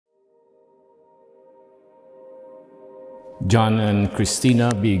John and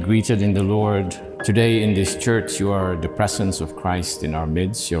Kristina, be greeted in the Lord. Today in this church, you are the presence of Christ in our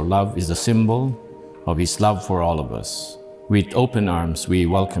midst. Your love is a symbol of His love for all of us. With open arms, we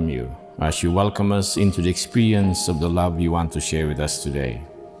welcome you as you welcome us into the experience of the love you want to share with us today.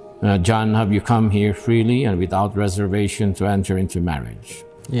 John, have you come here freely and without reservation to enter into marriage?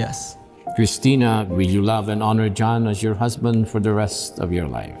 Yes. Kristina, will you love and honor John as your husband for the rest of your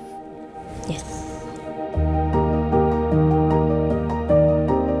life? Yes.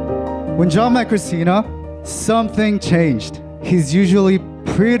 When John met Kristina, something changed. He's usually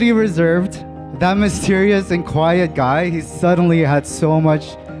pretty reserved. That mysterious and quiet guy, he suddenly had so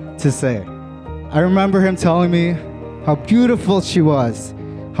much to say. I remember him telling me how beautiful she was,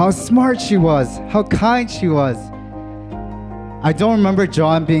 how smart she was, how kind she was. I don't remember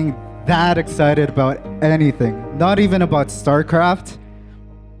John being that excited about anything, not even about StarCraft.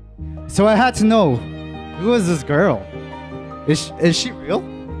 So I had to know, who is this girl? Is she real?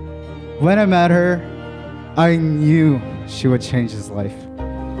 When I met her, I knew she would change his life.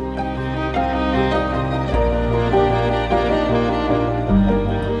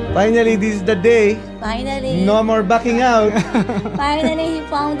 Finally, this is the day. Finally. No more backing out. Finally, he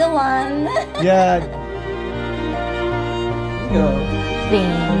found the one. Yeah. Go. Thank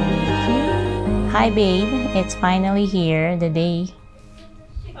you. Hi, babe. It's finally here, the day.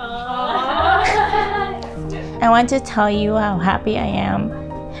 I want to tell you how happy I am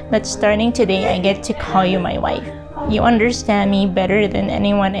that starting today, I get to call you my wife. You understand me better than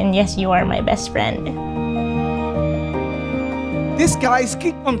anyone, and yes, you are my best friend. These guys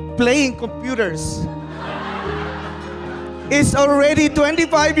keep on playing computers. It's already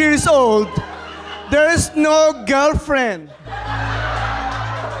 25 years old. There's no girlfriend.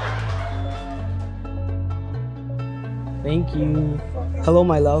 Thank you. Hello,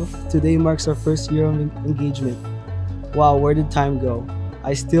 my love. Today marks our first year of engagement. Wow, where did time go?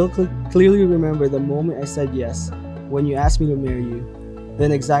 I still clearly remember the moment I said yes when you asked me to marry you.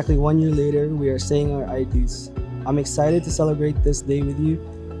 Then exactly 1 year later, we are saying our I do's. I'm excited to celebrate this day with you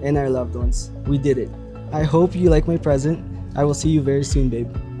and our loved ones. We did it. I hope you like my present. I will see you very soon,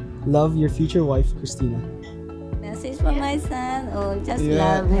 babe. Love, your future wife, Kristina. Message from my son. Oh, just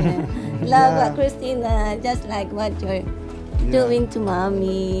love her. Love Kristina, just like what you're doing to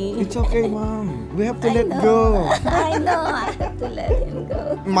mommy. It's okay, Mom. We have to let know. go. I know, I have to let him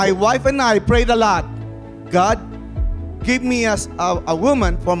go. My wife and I prayed a lot. God, give me a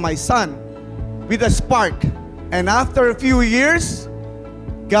woman for my son with a spark. And after a few years,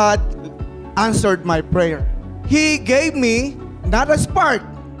 God answered my prayer. He gave me not a spark,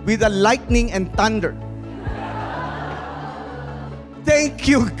 with a lightning and thunder. Thank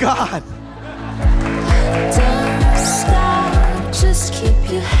you, God. Don't stop, just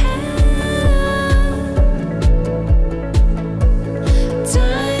keep your head up.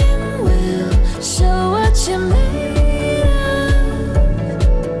 Time will show what you're made of.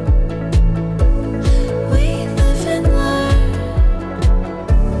 We live and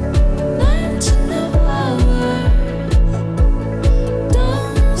learn to know our worth.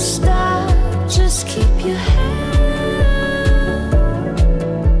 Don't stop, just keep your head up.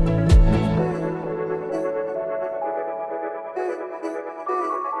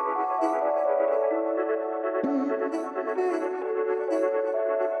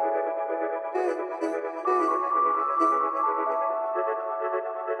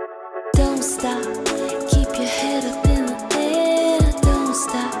 Don't stop, keep your head up in the air. Don't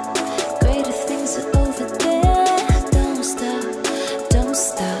stop, greater things are over there. Don't stop, don't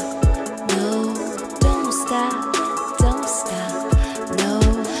stop, no. Don't stop, don't stop, no.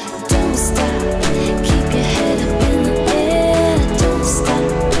 Don't stop, keep your head up in the air. Don't stop,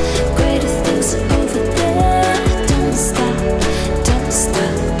 greater things are over there. Don't stop, don't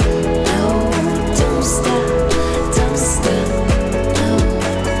stop, no. Don't stop, don't stop, no.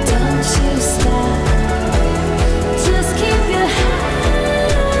 Don't you stop, just keep your head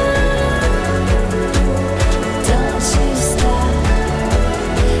up. Don't you stop,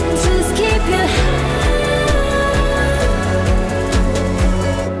 just keep your head up.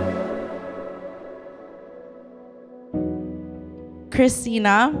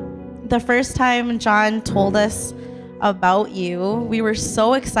 Kristina, the first time John told us about you, we were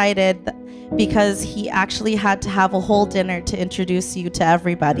so excited because he actually had to have a whole dinner to introduce you to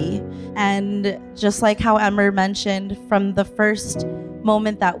everybody. And just like how Emmer mentioned, from the first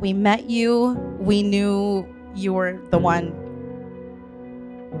moment that we met you, we knew you were the one.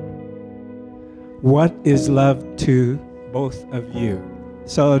 What is love to both of you?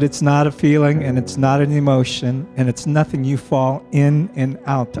 So it's not a feeling and it's not an emotion and it's nothing you fall in and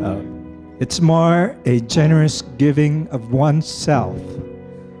out of. It's more a generous giving of oneself,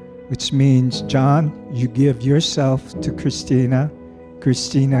 which means, John, you give yourself to Kristina.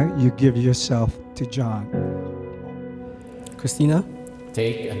 Kristina, you give yourself to John. Kristina,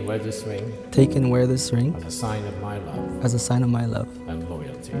 Take and wear this ring take and wear this ring as a sign of my love as a sign of my love and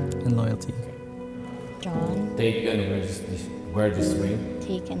loyalty. and loyalty. John, Take and wear this ring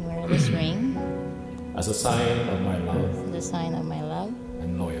take and wear this ring as a sign of my love as a sign of my love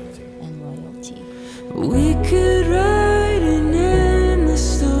and loyalty. and loyalty. We could write an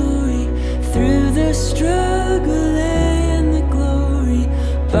endless story through the struggle and the glory.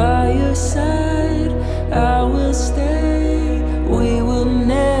 By your side, I will stay. We will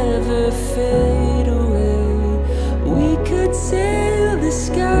never fade away. We could sail the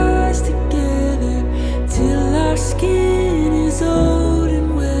skies together till our skin is old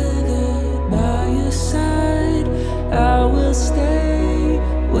and weathered. By your side, I will stay.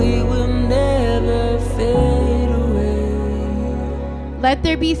 We will never fade away. Let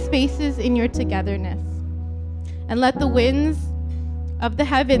there be spaces in your togetherness, and let the winds of the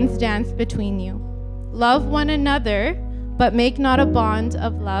heavens dance between you. Love one another, but make not a bond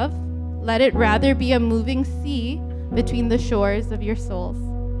of love. Let it rather be a moving sea between the shores of your souls.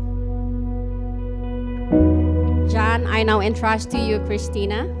 John, I now entrust to you,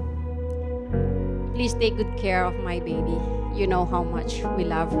 Kristina. Please take good care of my baby. You know how much we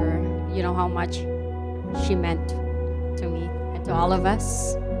love her. You know how much she meant to me and to all of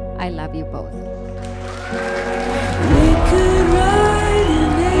us. I love you both. We could write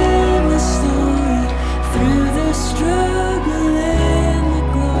an endless story through the struggle and the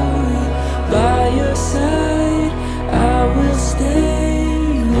glory. By your side, I will stay.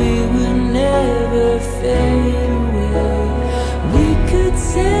 We will never fade away. We could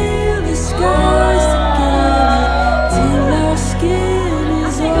sail the skies together till our skin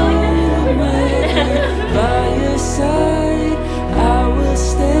is old and weathered. By your side, I will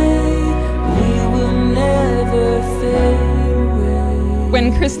stay. We will never fade away. When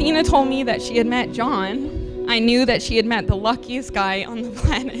Kristina told me that she had met John, I knew that she had met the luckiest guy on the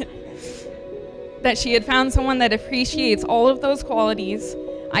planet. That she had found someone that appreciates all of those qualities.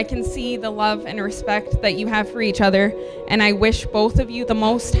 I can see the love and respect that you have for each other, and I wish both of you the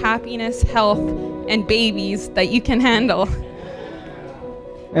most happiness, health, and babies that you can handle.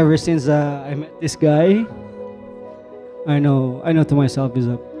 Ever since I met this guy, I know to myself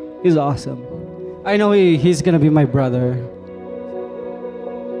he's awesome. I know he's gonna be my brother.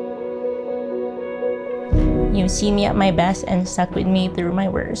 You've seen me at my best and stuck with me through my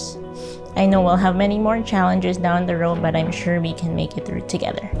worst. I know we'll have many more challenges down the road, but I'm sure we can make it through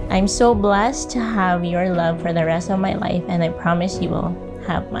together. I'm so blessed to have your love for the rest of my life, and I promise you will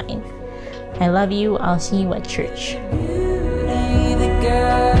have mine. I love you. I'll see you at church. Beauty that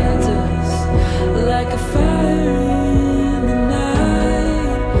guides us like a fire in the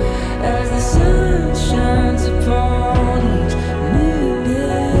night, as the sun shines upon each new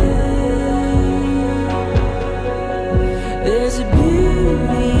day. There's a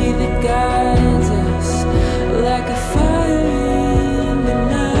beauty that guides us like a fire in the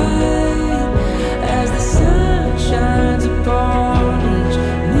night, as the sun shines upon each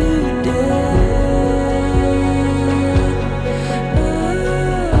new day.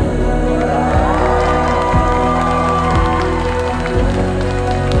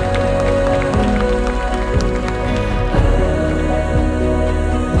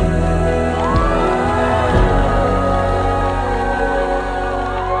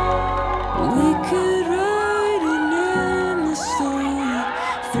 We could write an endless story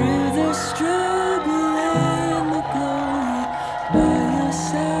through the struggle and the glory. By your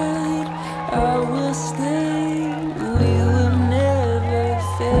side, I will stay. We will never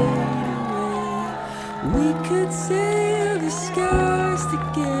fade away. We could sail the skies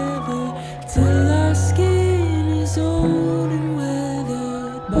together till our skin is old and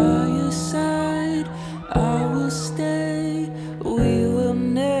weathered. By your side, I will stay.